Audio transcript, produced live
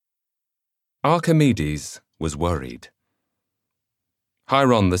Archimedes was worried.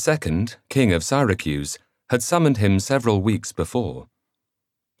 Hieron II, king of Syracuse, had summoned him several weeks before,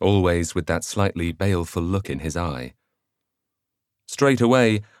 always with that slightly baleful look in his eye. Straight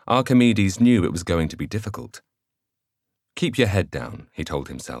away, Archimedes knew it was going to be difficult. Keep your head down, he told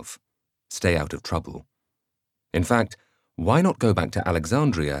himself. Stay out of trouble. In fact, why not go back to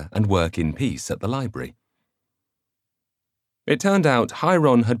Alexandria and work in peace at the library? It turned out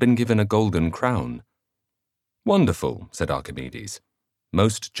Hieron had been given a golden crown. Wonderful, said Archimedes.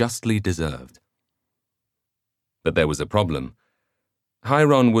 Most justly deserved. But there was a problem.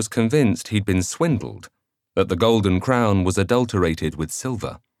 Hieron was convinced he'd been swindled, that the golden crown was adulterated with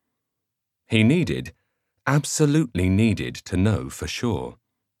silver. He absolutely needed to know for sure.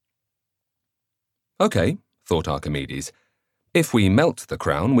 Okay, thought Archimedes. If we melt the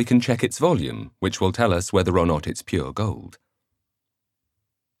crown, we can check its volume, which will tell us whether or not it's pure gold.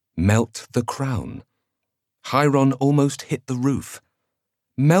 Melt the crown. Hieron almost hit the roof.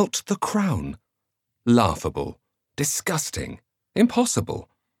 Melt the crown. Laughable. Disgusting. Impossible.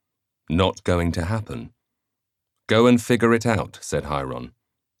 Not going to happen. Go and figure it out, said Hieron.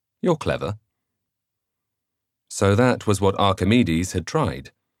 You're clever. So that was what Archimedes had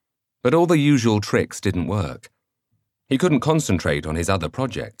tried. But all the usual tricks didn't work. He couldn't concentrate on his other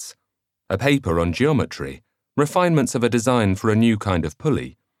projects. A paper on geometry, refinements of a design for a new kind of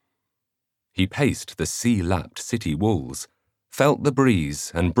pulley. He paced the sea-lapped city walls, felt the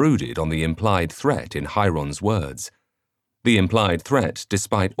breeze and brooded on the implied threat in Hieron's words. The implied threat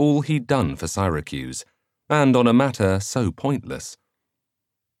despite all he'd done for Syracuse, and on a matter so pointless.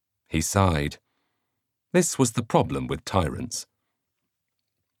 He sighed. This was the problem with tyrants.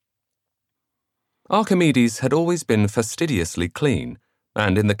 Archimedes had always been fastidiously clean,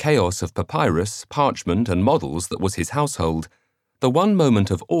 and in the chaos of papyrus, parchment, and models that was his household, the one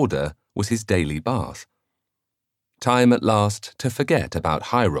moment of order was his daily bath. Time at last to forget about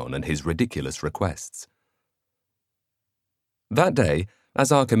Hieron and his ridiculous requests. That day,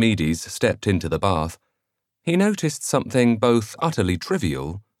 as Archimedes stepped into the bath, he noticed something both utterly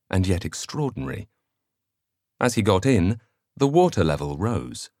trivial and yet extraordinary. As he got in, the water level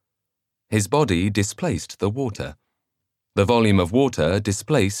rose. His body displaced the water. The volume of water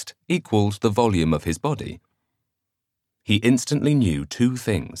displaced equaled the volume of his body. He instantly knew two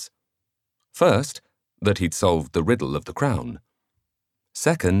things. First, that he'd solved the riddle of the crown.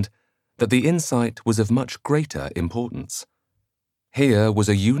 Second, that the insight was of much greater importance. Here was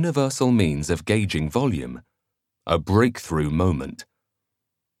a universal means of gauging volume, a breakthrough moment.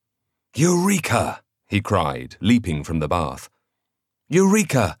 "Eureka!" he cried, leaping from the bath.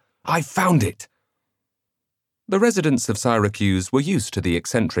 "Eureka! I found it!" The residents of Syracuse were used to the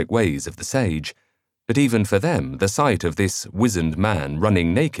eccentric ways of the sage, but even for them, the sight of this wizened man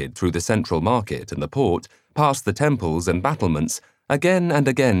running naked through the central market and the port, past the temples and battlements, again and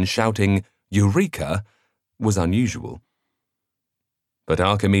again shouting, "Eureka!" was unusual. But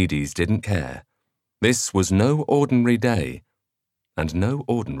Archimedes didn't care. This was no ordinary day, and no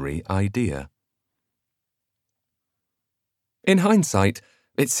ordinary idea. In hindsight,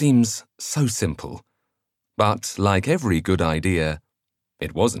 it seems so simple. But, like every good idea,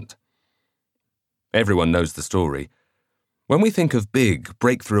 it wasn't. Everyone knows the story. When we think of big,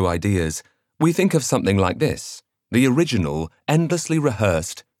 breakthrough ideas, we think of something like this, the original, endlessly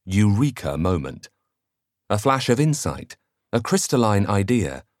rehearsed Eureka moment. A flash of insight, a crystalline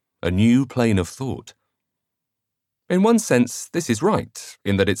idea, a new plane of thought. In one sense, this is right,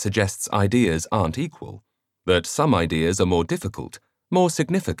 in that it suggests ideas aren't equal, that some ideas are more difficult, more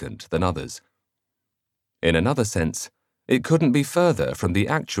significant than others. In another sense, it couldn't be further from the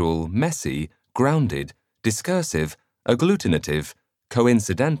actual, messy, grounded, discursive, agglutinative,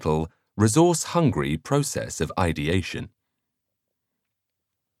 coincidental, resource-hungry process of ideation.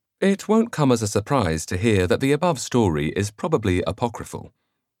 It won't come as a surprise to hear that the above story is probably apocryphal.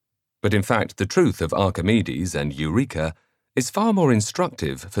 But in fact, the truth of Archimedes and Eureka is far more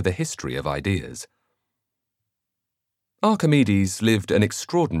instructive for the history of ideas. Archimedes lived an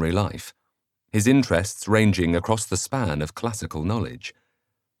extraordinary life, his interests ranging across the span of classical knowledge.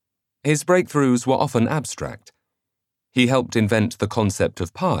 His breakthroughs were often abstract. He helped invent the concept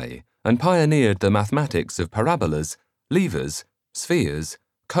of pi and pioneered the mathematics of parabolas, levers, spheres,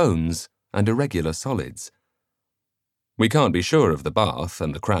 cones, and irregular solids. We can't be sure of the bath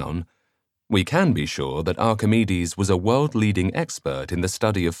and the crown. We can be sure that Archimedes was a world-leading expert in the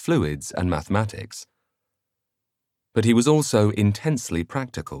study of fluids and mathematics. But he was also intensely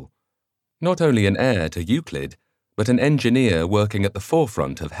practical, not only an heir to Euclid, but an engineer working at the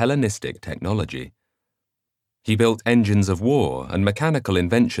forefront of Hellenistic technology. He built engines of war and mechanical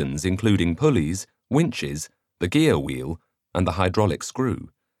inventions including pulleys, winches, the gear wheel, and the hydraulic screw.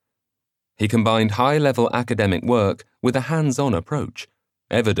 He combined high-level academic work with a hands-on approach,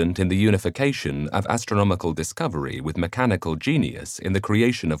 evident in the unification of astronomical discovery with mechanical genius in the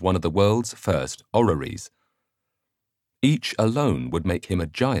creation of one of the world's first orreries. Each alone would make him a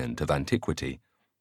giant of antiquity.